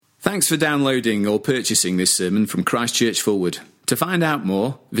Thanks for downloading or purchasing this sermon from Christ Church Fulwood. To find out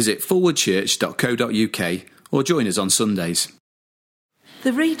more, visit fulwoodchurch.co.uk or join us on Sundays.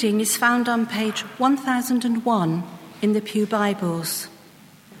 The reading is found on page 1001 in the Pew Bibles.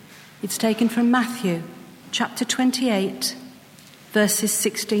 It's taken from Matthew, chapter 28, verses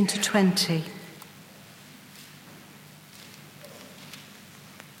 16 to 20.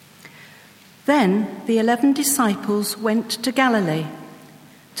 Then the 11 disciples went to Galilee,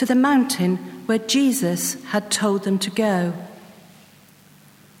 to the mountain where Jesus had told them to go.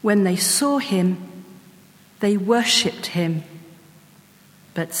 When they saw him, they worshipped him,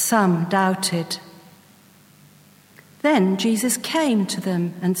 but some doubted. Then Jesus came to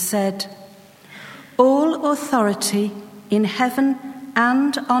them and said, "All authority in heaven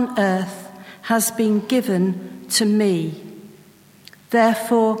and on earth has been given to me.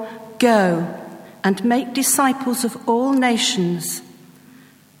 Therefore, go and make disciples of all nations,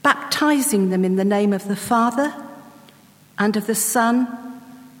 baptizing them in the name of the Father and of the Son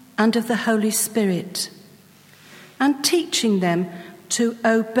and of the Holy Spirit, and teaching them to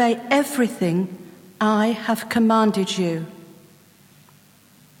obey everything I have commanded you.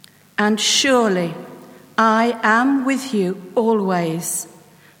 And surely I am with you always,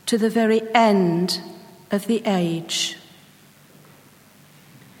 to the very end of the age."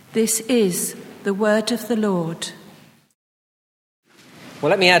 This is the word of the Lord. Well,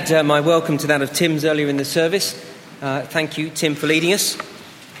 let me add my welcome to that of Tim's earlier in the service. Thank you, Tim, for leading us.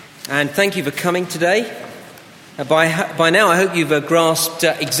 And thank you for coming today. By now, I hope you've grasped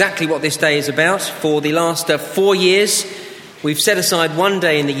exactly what this day is about. For the last 4 years, we've set aside one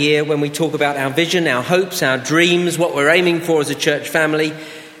day in the year when we talk about our vision, our hopes, our dreams, what we're aiming for as a church family,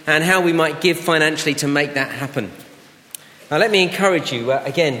 and how we might give financially to make that happen. Now, let me encourage you,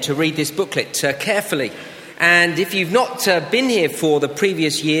 again, to read this booklet carefully. And if you've not been here for the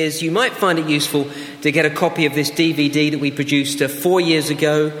previous years, you might find it useful to get a copy of this DVD that we produced 4 years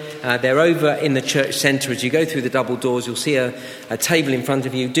ago. They're over in the church centre. As you go through the double doors, you'll see a table in front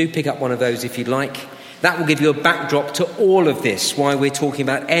of you. Do pick up one of those if you'd like. That will give you a backdrop to all of this, why we're talking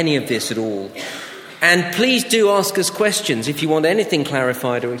about any of this at all. And please do ask us questions if you want anything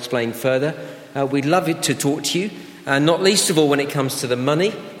clarified or explained further. We'd love it to talk to you. Not least of all when it comes to the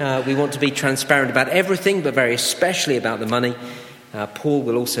money. We want to be transparent about everything, but very especially about the money. Paul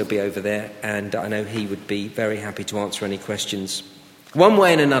will also be over there, and I know he would be very happy to answer any questions. One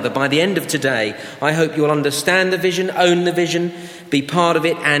way and another, by the end of today, I hope you'll understand the vision, own the vision, be part of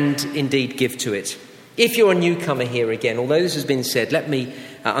it, and indeed give to it. If you're a newcomer here again, although this has been said, let me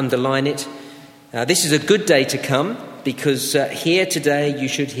underline it. This is a good day to come, because here today you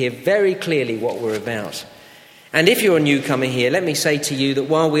should hear very clearly what we're about. And if you're a newcomer here, let me say to you that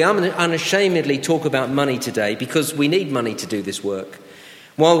while we unashamedly talk about money today, because we need money to do this work,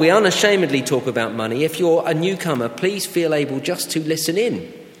 while we unashamedly talk about money, if you're a newcomer, please feel able just to listen in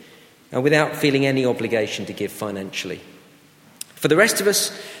without feeling any obligation to give financially. For the rest of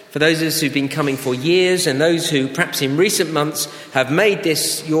us, for those of us who've been coming for years and those who perhaps in recent months have made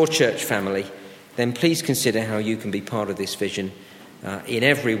this your church family, then please consider how you can be part of this vision in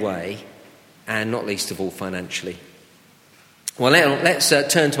every way, and not least of all financially. Well, let's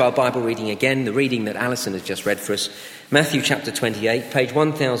turn to our Bible reading again, the reading that Alison has just read for us. Matthew chapter 28, page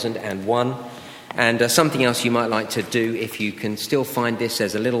 1001. And something else you might like to do, if you can still find this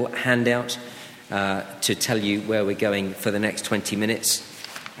as a little handout to tell you where we're going for the next 20 minutes.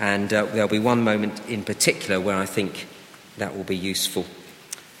 And there'll be one moment in particular where I think that will be useful.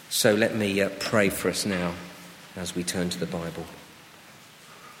 So let me pray for us now as we turn to the Bible.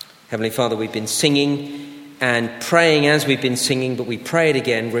 Heavenly Father, we've been singing and praying as we've been singing, but we pray it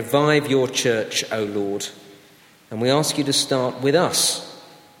again. Revive your church, O Lord. And we ask you to start with us.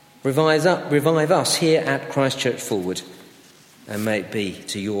 Revive us here at Christ Church Fulwood. And may it be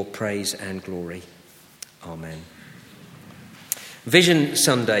to your praise and glory. Amen. Vision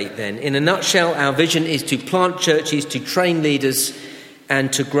Sunday, then. In a nutshell, our vision is to plant churches, to train leaders,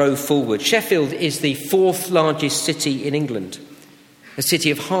 and to grow forward. Sheffield is the 4th largest city in England. A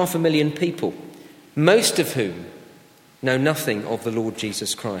city of 500,000 people, most of whom know nothing of the Lord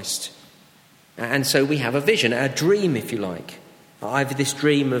Jesus Christ. And so we have a vision, a dream, if you like. I have this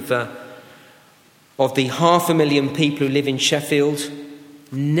dream of the 500,000 people who live in Sheffield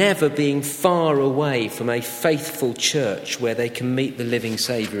never being far away from a faithful church where they can meet the living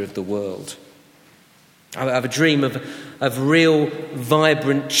Saviour of the world. I have a dream of real,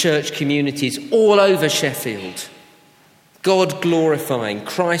 vibrant church communities all over Sheffield. God-glorifying,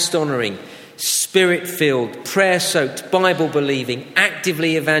 Christ-honouring, Spirit-filled, prayer-soaked, Bible-believing,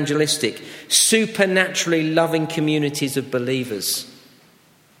 actively evangelistic, supernaturally loving communities of believers.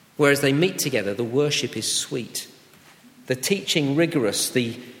 where as they meet together, the worship is sweet, the teaching rigorous,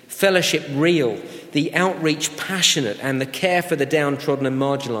 the fellowship real, the outreach passionate, and the care for the downtrodden and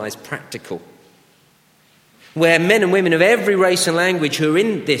marginalised practical. Where men and women of every race and language who are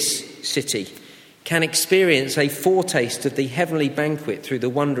in this city can experience a foretaste of the heavenly banquet through the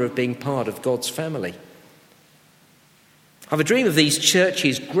wonder of being part of God's family. I have a dream of these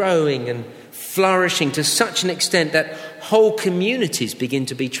churches growing and flourishing to such an extent that whole communities begin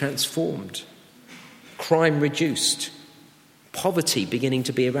to be transformed, crime reduced, poverty beginning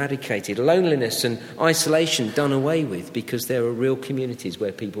to be eradicated, loneliness and isolation done away with, because there are real communities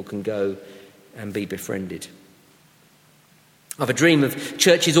where people can go and be befriended. I have a dream of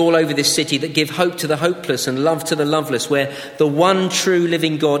churches all over this city that give hope to the hopeless and love to the loveless, where the one true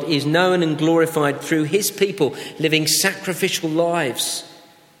living God is known and glorified through his people living sacrificial lives,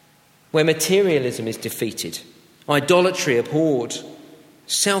 where materialism is defeated, idolatry abhorred,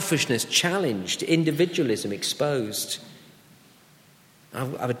 selfishness challenged, individualism exposed. I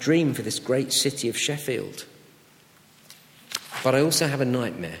have a dream for this great city of Sheffield. But I also have a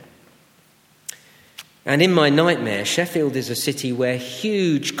nightmare. And in my nightmare, Sheffield is a city where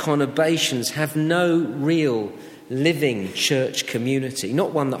huge conurbations have no real living church community,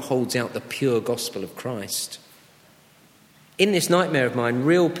 not one that holds out the pure gospel of Christ. In this nightmare of mine,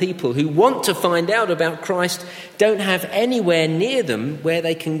 real people who want to find out about Christ don't have anywhere near them where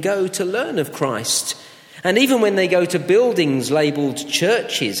they can go to learn of Christ. And even when they go to buildings labelled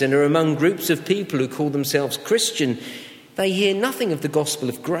churches and are among groups of people who call themselves Christian, they hear nothing of the gospel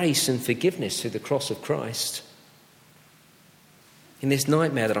of grace and forgiveness through the cross of Christ. In this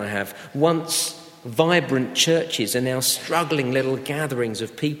nightmare that I have, once vibrant churches are now struggling little gatherings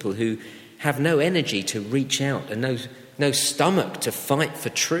of people who have no energy to reach out and no stomach to fight for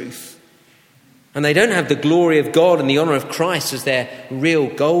truth. And they don't have the glory of God and the honour of Christ as their real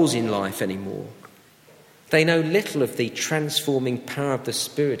goals in life anymore. They know little of the transforming power of the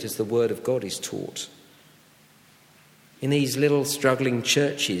Spirit as the Word of God is taught. In these little struggling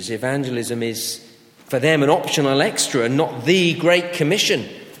churches, evangelism is for them an optional extra and not the Great Commission.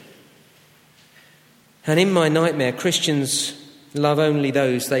 And in my nightmare, Christians love only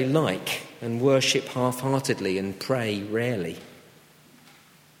those they like and worship half-heartedly and pray rarely.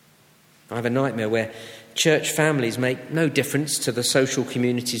 I have a nightmare where church families make no difference to the social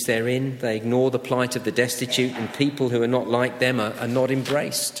communities they're in. They ignore the plight of the destitute, and people who are not like them are not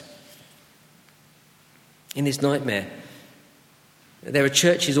embraced. In this nightmare, there are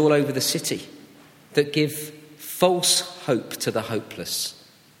churches all over the city that give false hope to the hopeless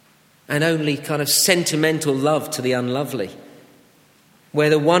and only kind of sentimental love to the unlovely, where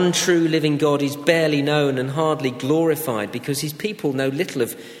the one true living God is barely known and hardly glorified because his people know little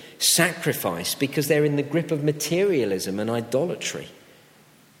of sacrifice, because they're in the grip of materialism and idolatry.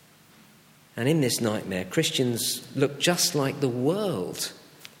 And in this nightmare, Christians look just like the world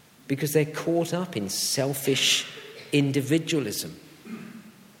because they're caught up in selfish individualism.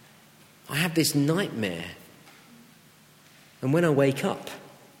 I have this nightmare, and when I wake up,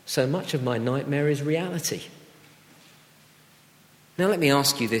 so much of my nightmare is reality. Now let me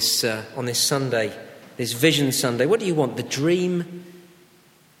ask you this on this Sunday, this Vision Sunday. What do you want, the dream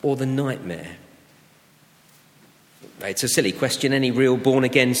or the nightmare? It's a silly question. Any real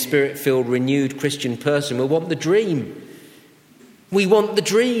born-again, spirit-filled, renewed Christian person will want the dream. We want the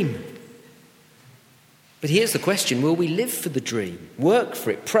dream. But here's the question: will we live for the dream, work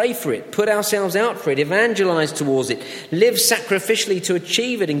for it, pray for it, put ourselves out for it, evangelise towards it, live sacrificially to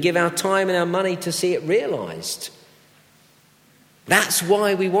achieve it, and give our time and our money to see it realised? That's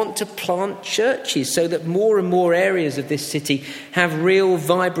why we want to plant churches, so that more and more areas of this city have real,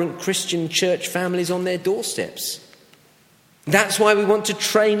 vibrant Christian church families on their doorsteps. That's why we want to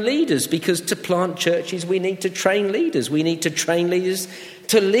train leaders, because to plant churches we need to train leaders. We need to train leaders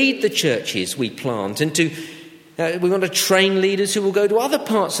to lead the churches we plant, and we want to train leaders who will go to other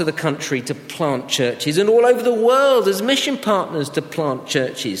parts of the country to plant churches, and all over the world as mission partners to plant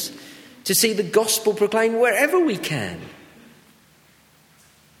churches, to see the gospel proclaimed wherever we can.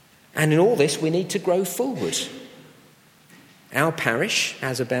 And in all this we need to grow forward. Our parish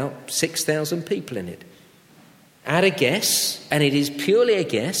has about 6,000 people in it. At a guess, and it is purely a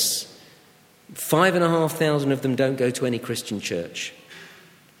guess, 5,500 of them don't go to any Christian church.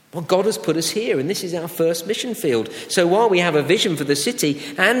 Well, God has put us here, and this is our first mission field. So while we have a vision for the city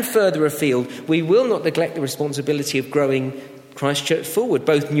and further afield, we will not neglect the responsibility of growing Christchurch forward,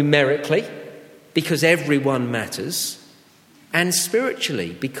 both numerically, because everyone matters, and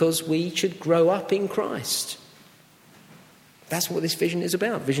spiritually, because we should grow up in Christ. That's what this vision is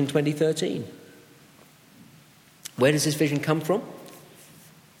about, Vision 2013. Where does this vision come from?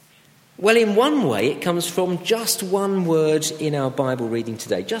 Well, in one way, it comes from just one word in our Bible reading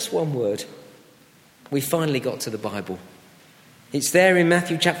today. Just one word. We finally got to the Bible. It's there in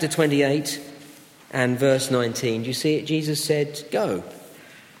Matthew chapter 28 and verse 19. Do you see it? Jesus said, go.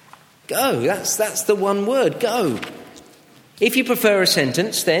 Go. That's the one word. Go. If you prefer a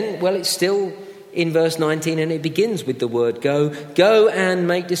sentence, then, well, it's still in verse 19 and it begins with the word go. Go and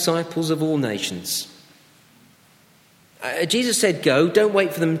make disciples of all nations. Jesus said go. Don't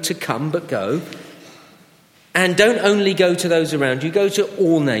wait for them to come, but go. And don't only go to those around you. Go to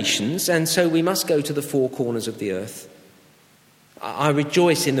all nations. And so we must go to the four corners of the earth. I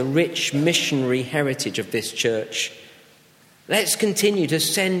rejoice in the rich missionary heritage of this church. Let's continue to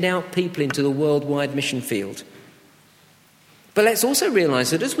send out people into the worldwide mission field. But let's also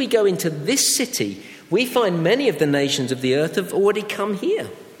realise that as we go into this city, we find many of the nations of the earth have already come here.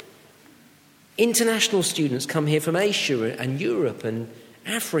 International students come here from Asia and Europe and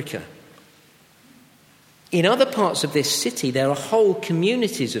Africa. In other parts of this city, there are whole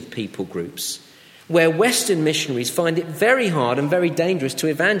communities of people groups where Western missionaries find it very hard and very dangerous to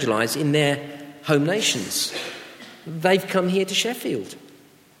evangelise in their home nations. They've come here to Sheffield.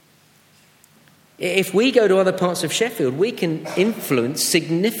 If we go to other parts of Sheffield, we can influence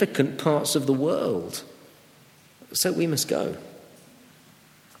significant parts of the world. So we must go.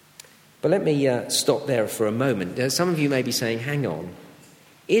 But let me stop there for a moment. Some of you may be saying, hang on.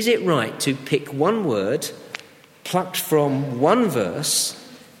 Is it right to pick one word plucked from one verse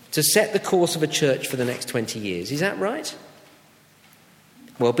to set the course of a church for the next 20 years? Is that right?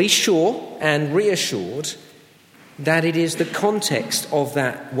 Well, be sure and reassured that it is the context of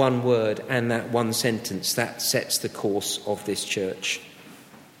that one word and that one sentence that sets the course of this church.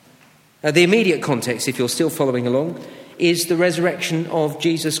 The immediate context, if you're still following along, is the resurrection of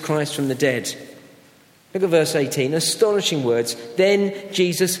Jesus Christ from the dead. Look at verse 18, astonishing words. Then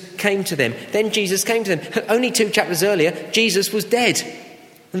Jesus came to them. Then Jesus came to them. Only 2 chapters earlier, Jesus was dead.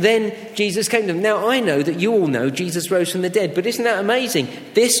 Then Jesus came to them. Now, I know that you all know Jesus rose from the dead, but isn't that amazing?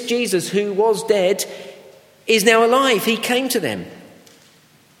 This Jesus who was dead is now alive. He came to them.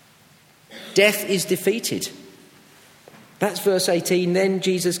 Death is defeated. That's verse 18. Then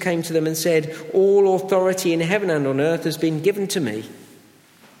Jesus came to them and said, all authority in heaven and on earth has been given to me.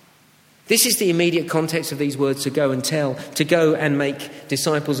 This is the immediate context of these words, to go and tell, to go and make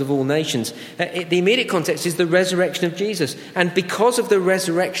disciples of all nations. The immediate context is the resurrection of Jesus. And because of the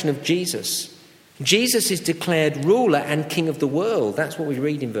resurrection of Jesus, Jesus is declared ruler and king of the world. That's what we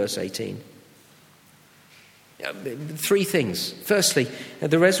read in verse 18. 3 things. Firstly,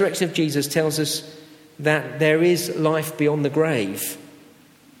 the resurrection of Jesus tells us that there is life beyond the grave.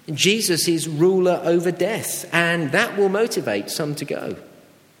 Jesus is ruler over death, and that will motivate some to go.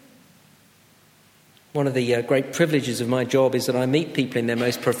 One of the great privileges of my job is that I meet people in their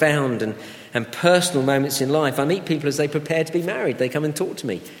most profound and personal moments in life. I meet people as they prepare to be married. They come and talk to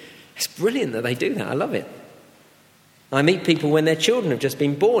me. It's brilliant that they do that. I love it. I meet people when their children have just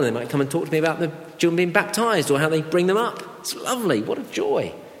been born. They might come and talk to me about the children being baptised or how they bring them up. It's lovely. What a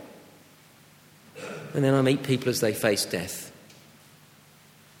joy. And then I meet people as they face death.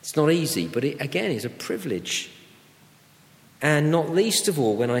 It's not easy, but it, again, is a privilege. And not least of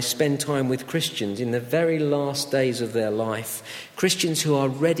all, when I spend time with Christians in the very last days of their life, Christians who are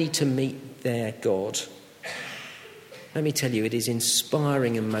ready to meet their God. Let me tell you, it is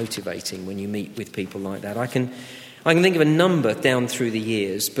inspiring and motivating when you meet with people like that. I can think of a number down through the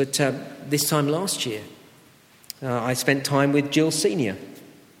years, but this time last year, I spent time with Jill Senior.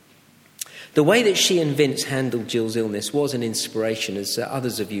 The way that she and Vince handled Jill's illness was an inspiration, as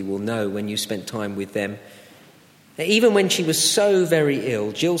others of you will know when you spent time with them. Even when she was so very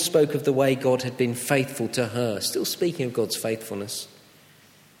ill, Jill spoke of the way God had been faithful to her, still speaking of God's faithfulness.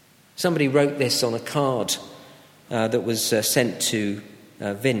 Somebody wrote this on a card that was sent to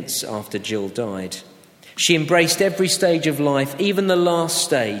Vince after Jill died. She embraced every stage of life, even the last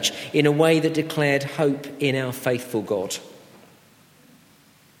stage, in a way that declared hope in our faithful God.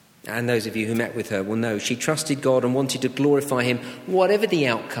 And those of you who met with her will know she trusted God and wanted to glorify him, whatever the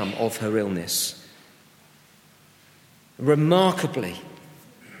outcome of her illness. Remarkably,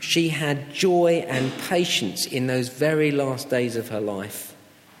 she had joy and patience in those very last days of her life.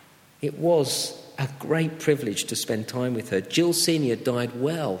 It was a great privilege to spend time with her. Jill Senior died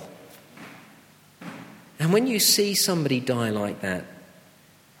well. And when you see somebody die like that,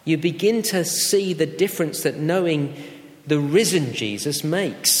 you begin to see the difference that knowing the risen Jesus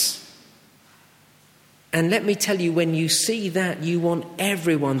makes. And let me tell you, when you see that, you want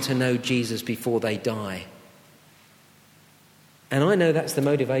everyone to know Jesus before they die. And I know that's the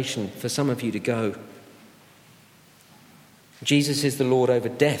motivation for some of you to go. Jesus is the Lord over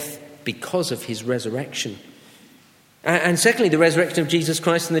death. because of his resurrection. And secondly, the resurrection of Jesus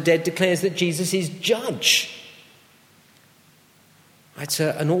Christ from the dead declares that Jesus is judge. It's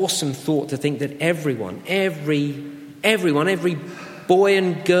an awesome thought to think that everyone, every boy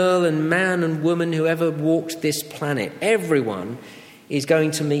and girl and man and woman who ever walked this planet, everyone is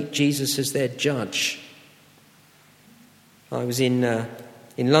going to meet Jesus as their judge. I was in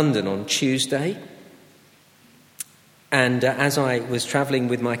London on Tuesday, and as I was travelling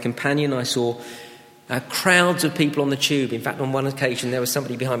with my companion, I saw crowds of people on the tube. In fact, on one occasion, there was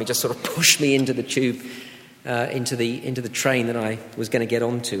somebody behind me just sort of pushed me into the tube, into the train that I was going to get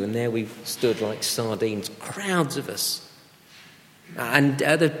onto, and there we stood like sardines, crowds of us. And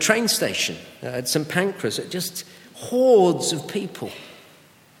at the train station at St Pancras, just hordes of people.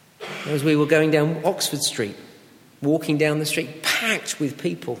 As we were going down Oxford Street, walking down the street, packed with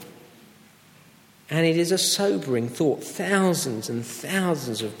people. And it is a sobering thought. Thousands and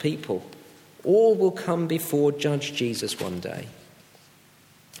thousands of people all will come before Judge Jesus one day.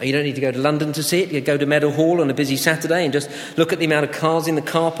 You don't need to go to London to see it. You go to Meadow Hall on a busy Saturday and just look at the amount of cars in the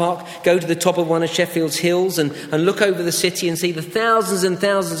car park. Go to the top of one of Sheffield's hills and look over the city and see the thousands and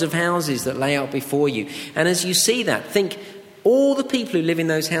thousands of houses that lay out before you. And as you see that, think all the people who live in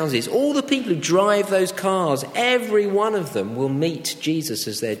those houses, all the people who drive those cars, every one of them will meet Jesus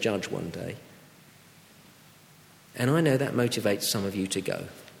as their judge one day. And I know that motivates some of you to go.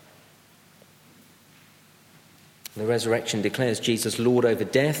 The resurrection declares Jesus Lord over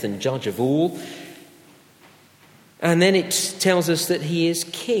death and judge of all. And then it tells us that he is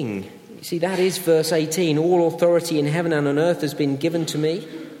king. You see, that is verse 18. All authority in heaven and on earth has been given to me.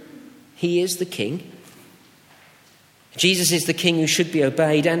 He is the king. Jesus is the king who should be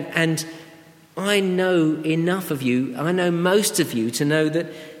obeyed. And I know enough of you, I know most of you, to know that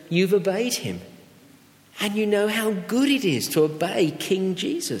you've obeyed him. And you know how good it is to obey King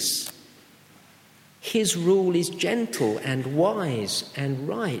Jesus. His rule is gentle and wise and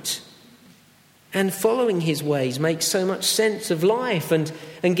right. And following his ways makes so much sense of life and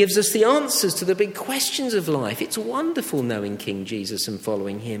gives us the answers to the big questions of life. It's wonderful knowing King Jesus and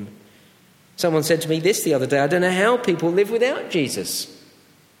following him. Someone said to me this the other day, I don't know how people live without Jesus.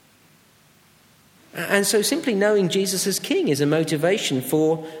 And so simply knowing Jesus as King is a motivation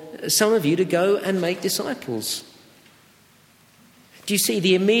for some of you to go and make disciples. Do you see,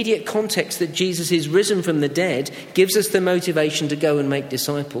 the immediate context that Jesus is risen from the dead gives us the motivation to go and make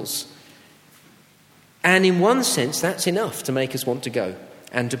disciples. And in one sense, that's enough to make us want to go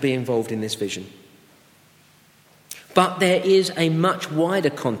and to be involved in this vision. But there is a much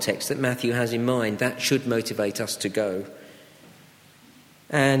wider context that Matthew has in mind that should motivate us to go.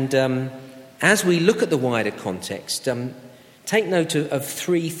 And as we look at the wider context, take note of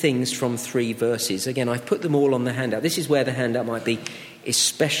three things from 3 verses. Again, I've put them all on the handout. This is where the handout might be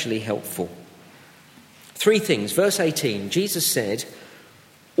especially helpful. 3 things. Verse 18, Jesus said,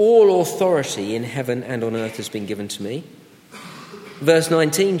 all authority in heaven and on earth has been given to me. Verse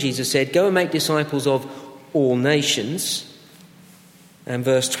 19, Jesus said, go and make disciples of all nations. And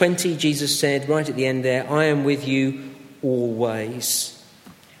verse 20, Jesus said, right at the end there, I am with you always.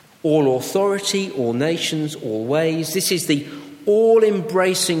 All authority, all nations, all ways. This is the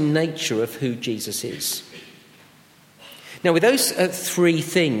all-embracing nature of who Jesus is. Now, with those 3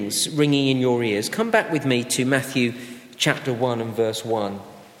 things ringing in your ears, come back with me to Matthew chapter 1 and verse 1.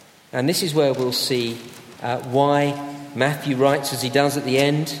 And this is where we'll see why Matthew writes as he does at the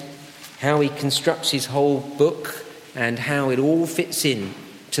end, how he constructs his whole book, and how it all fits in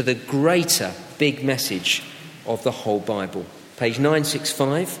to the greater big message of the whole Bible. Page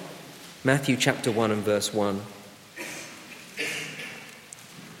 965. Matthew chapter 1 and verse 1.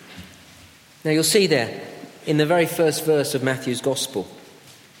 Now you'll see there, in the very first verse of Matthew's Gospel,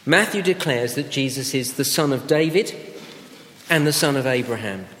 Matthew declares that Jesus is the son of David and the son of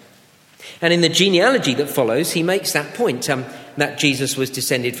Abraham. And in the genealogy that follows, he makes that point, that Jesus was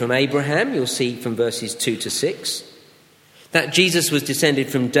descended from Abraham, you'll see from verses 2 to 6. That Jesus was descended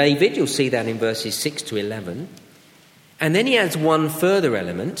from David, you'll see that in verses 6 to 11. And then he adds one further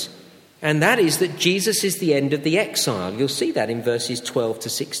element, and that is that Jesus is the end of the exile. You'll see that in verses 12 to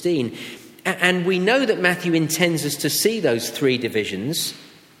 16. And we know that Matthew intends us to see those 3 divisions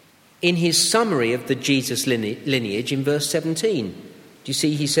in his summary of the Jesus lineage in verse 17. Do you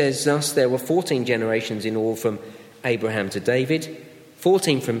see he says, thus there were 14 generations in all from Abraham to David,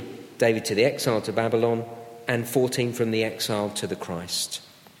 14 from David to the exile to Babylon, and 14 from the exile to the Christ.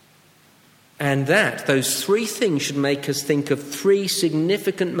 And those 3 things should make us think of 3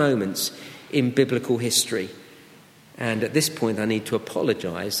 significant moments in biblical history. And at this point, I need to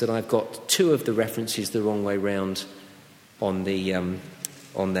apologise that I've got 2 of the references the wrong way round on the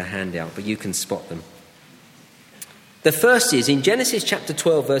on the handout, but you can spot them. The first is, in Genesis chapter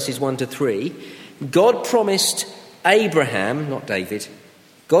 12, verses 1 to 3, God promised Abraham, not David,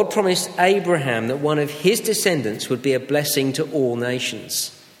 God promised Abraham that one of his descendants would be a blessing to all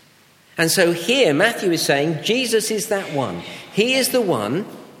nations. And so here Matthew is saying Jesus is that one. He is the one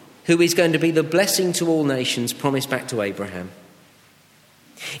who is going to be the blessing to all nations promised back to Abraham.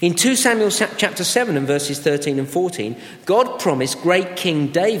 In 2 Samuel chapter 7 and verses 13 and 14, God promised great King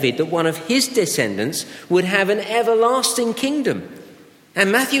David that one of his descendants would have an everlasting kingdom.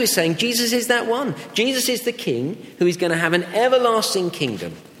 And Matthew is saying Jesus is that one. Jesus is the king who is going to have an everlasting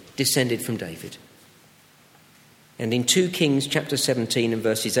kingdom descended from David. And in 2 Kings chapter 17 and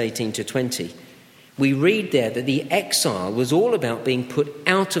verses 18 to 20, we read there that the exile was all about being put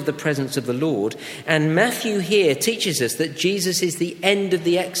out of the presence of the Lord. And Matthew here teaches us that Jesus is the end of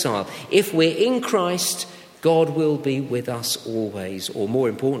the exile. If we're in Christ, God will be with us always. Or more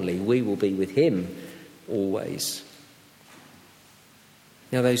importantly, we will be with him always.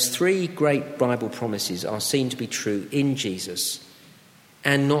 Now, those three great Bible promises are seen to be true in Jesus,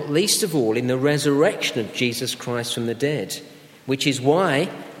 and not least of all in the resurrection of Jesus Christ from the dead, which is why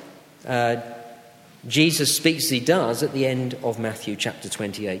Jesus speaks as he does at the end of Matthew chapter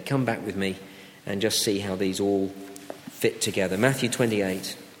 28. Come back with me and just see how these all fit together. Matthew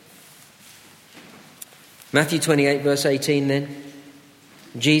 28. Matthew 28 verse 18 then.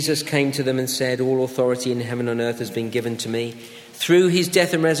 Jesus came to them and said, "All authority in heaven and earth has been given to me." Through his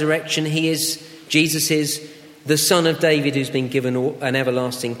death and resurrection, Jesus is the Son of David who's been given an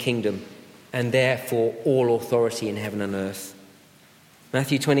everlasting kingdom, and therefore all authority in heaven and earth.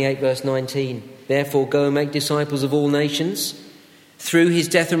 Matthew 28 verse 19, "Therefore go and make disciples of all nations." Through his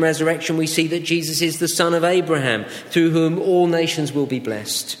death and resurrection, we see that Jesus is the son of Abraham, through whom all nations will be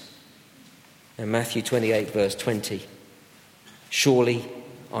blessed. And Matthew 28 verse 20, "Surely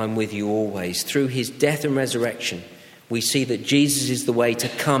I'm with you always." Through his death and resurrection, we see that Jesus is the way to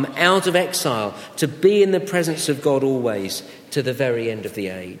come out of exile, to be in the presence of God always, to the very end of the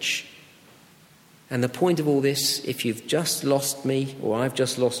age. And the point of all this, if you've just lost me or I've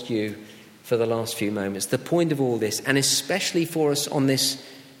just lost you for the last few moments, the point of all this, and especially for us on this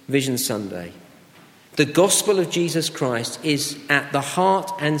Vision Sunday, the gospel of Jesus Christ is at the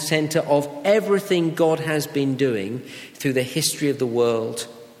heart and centre of everything God has been doing through the history of the world.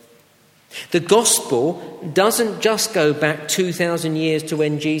 The gospel doesn't just go back 2,000 years to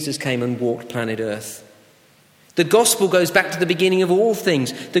when Jesus came and walked planet Earth. The gospel goes back to the beginning of all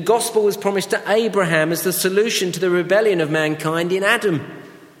things. The gospel was promised to Abraham as the solution to the rebellion of mankind in Adam.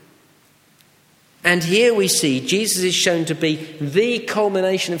 And here we see Jesus is shown to be the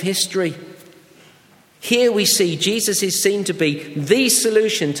culmination of history. Here we see Jesus is seen to be the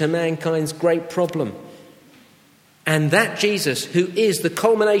solution to mankind's great problem. And that Jesus, who is the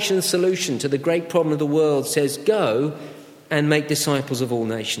culmination and solution to the great problem of the world, says, "Go and make disciples of all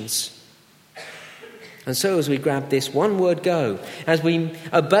nations." And so as we grab this one word, "go," as we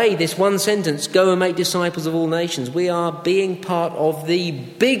obey this one sentence, "Go and make disciples of all nations," we are being part of the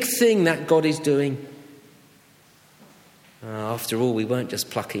big thing that God is doing. After all, we weren't just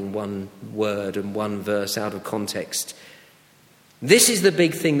plucking one word and one verse out of context. This is the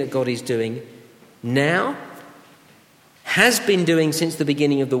big thing that God is doing now, has been doing since the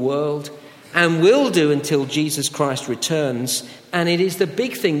beginning of the world, and will do until Jesus Christ returns. And it is the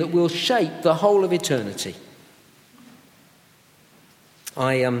big thing that will shape the whole of eternity.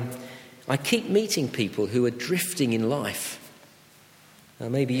 I keep meeting people who are drifting in life.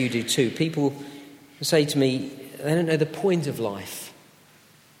 Maybe you do too. People say to me, they don't know the point of life.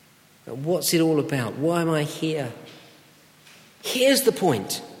 What's it all about? Why am I here? Here's the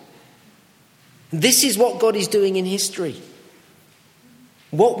point. This is what God is doing in history.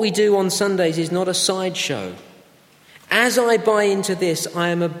 What we do on Sundays is not a sideshow. As I buy into this, I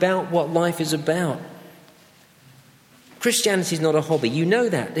am about what life is about. Christianity is not a hobby. You know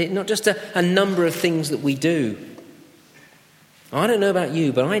that. It's not just a number of things that we do. I don't know about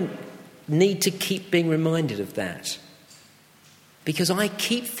you, but I need to keep being reminded of that. Because I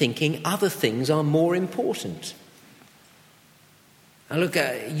keep thinking other things are more important. Now look,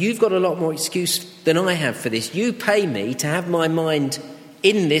 you've got a lot more excuse than I have for this. You pay me to have my mind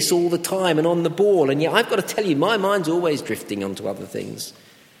in this all the time and on the ball, and yet I've got to tell you, my mind's always drifting onto other things.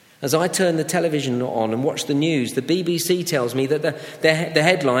 As I turn the television on and watch the news, the BBC tells me that the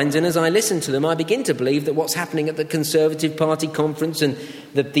headlines, and as I listen to them, I begin to believe that what's happening at the Conservative Party conference and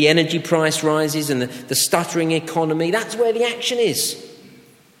the energy price rises and the stuttering economy, that's where the action is.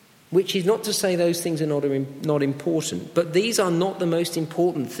 Which is not to say those things are not important, but these are not the most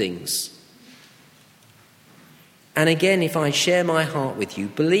important things. And again, if I share my heart with you,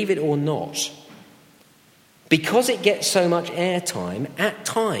 believe it or not, because it gets so much airtime, at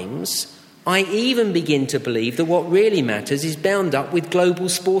times I even begin to believe that what really matters is bound up with global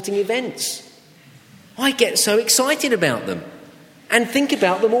sporting events. I get so excited about them and think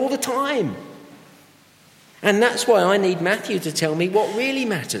about them all the time. And that's why I need Matthew to tell me what really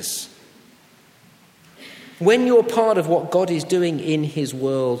matters. When you're part of what God is doing in his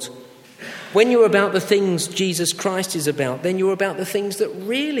world, when you're about the things Jesus Christ is about, then you're about the things that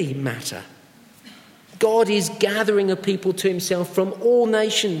really matter. God is gathering a people to himself from all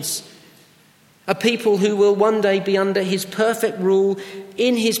nations, a people who will one day be under his perfect rule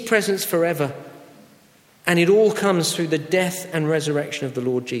in his presence forever. And it all comes through the death and resurrection of the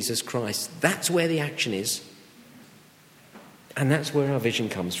Lord Jesus Christ. That's where the action is. And that's where our vision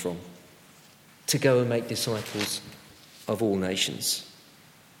comes from, to go and make disciples of all nations.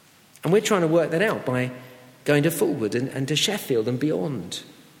 And we're trying to work that out by going to Fulwood and to Sheffield and beyond,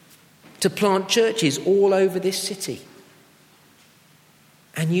 to plant churches all over this city.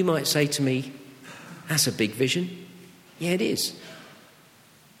 And you might say to me, that's a big vision. Yeah, it is.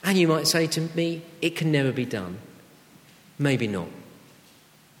 And you might say to me, it can never be done. Maybe not.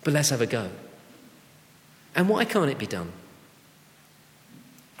 But let's have a go. And why can't it be done?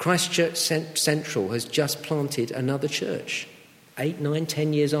 Christchurch Central has just planted another church. 8, 9,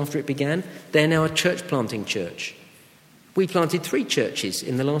 10 years after it began, they're now a church planting church. We planted 3 churches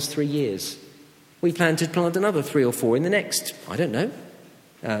in the last 3 years. We plan to plant another 3 or 4 in the next,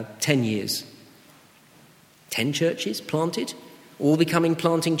 10 years. 10 churches planted, all becoming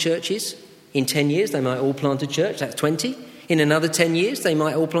planting churches. In 10 years, they might all plant a church, that's 20. In another 10 years, they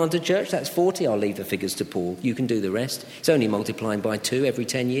might all plant a church, that's 40. I'll leave the figures to Paul. You can do the rest. It's only multiplying by 2 every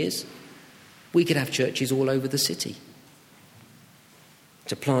 10 years. We could have churches all over the city.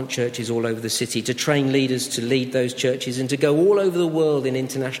 To plant churches all over the city, to train leaders to lead those churches, and to go all over the world in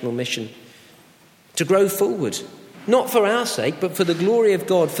international mission. To grow forward, not for our sake, but for the glory of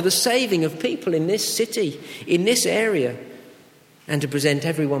God, for the saving of people in this city, in this area, and to present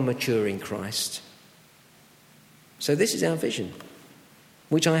everyone mature in Christ. So this is our vision,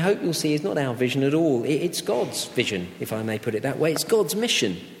 which I hope you'll see is not our vision at all. It's God's vision, if I may put it that way. It's God's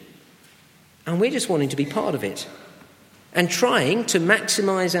mission. And we're just wanting to be part of it and trying to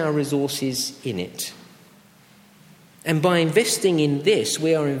maximise our resources in it. And by investing in this,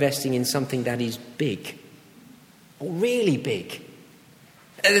 we are investing in something that is big, or really big,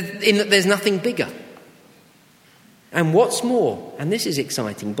 in that there's nothing bigger. And what's more, and this is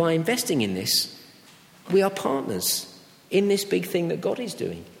exciting, by investing in this, we are partners in this big thing that God is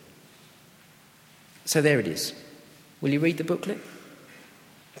doing. So there it is. Will you read the booklet?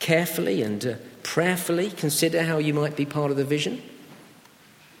 Carefully and prayerfully consider how you might be part of the vision.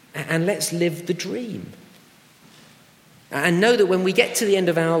 And let's live the dream. And know that when we get to the end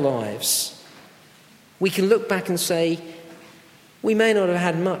of our lives, we can look back and say, we may not have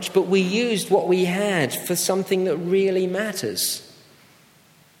had much, but we used what we had for something that really matters,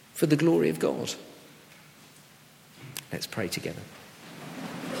 for the glory of God. Let's pray together.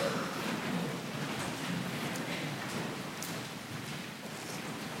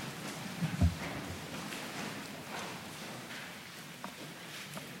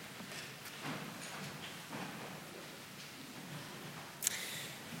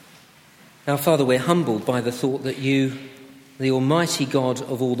 Our Father, we're humbled by the thought that you, the Almighty God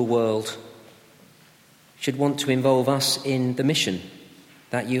of all the world, should want to involve us in the mission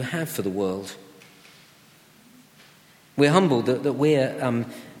that you have for the world. We're humbled that we're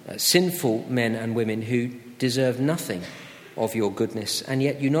sinful men and women who deserve nothing of your goodness, and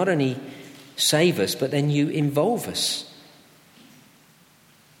yet you not only save us, but then you involve us.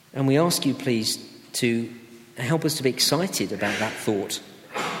 And we ask you, please, to help us to be excited about that thought,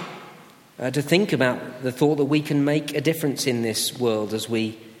 to think about the thought that we can make a difference in this world as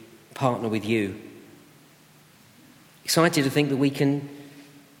we partner with you. Excited to think that we can,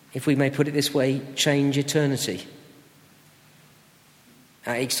 if we may put it this way, change eternity.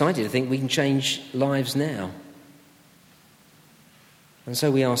 Excited to think we can change lives now. And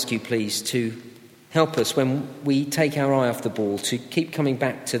so we ask you, please, to help us when we take our eye off the ball, to keep coming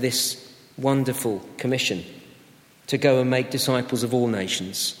back to this wonderful commission, to go and make disciples of all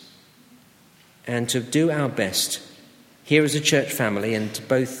nations, and to do our best here as a church family, and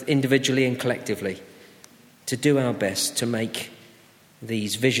both individually and collectively, to do our best to make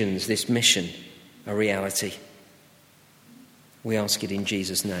these visions, this mission, a reality. We ask it in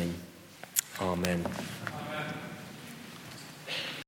Jesus' name. Amen.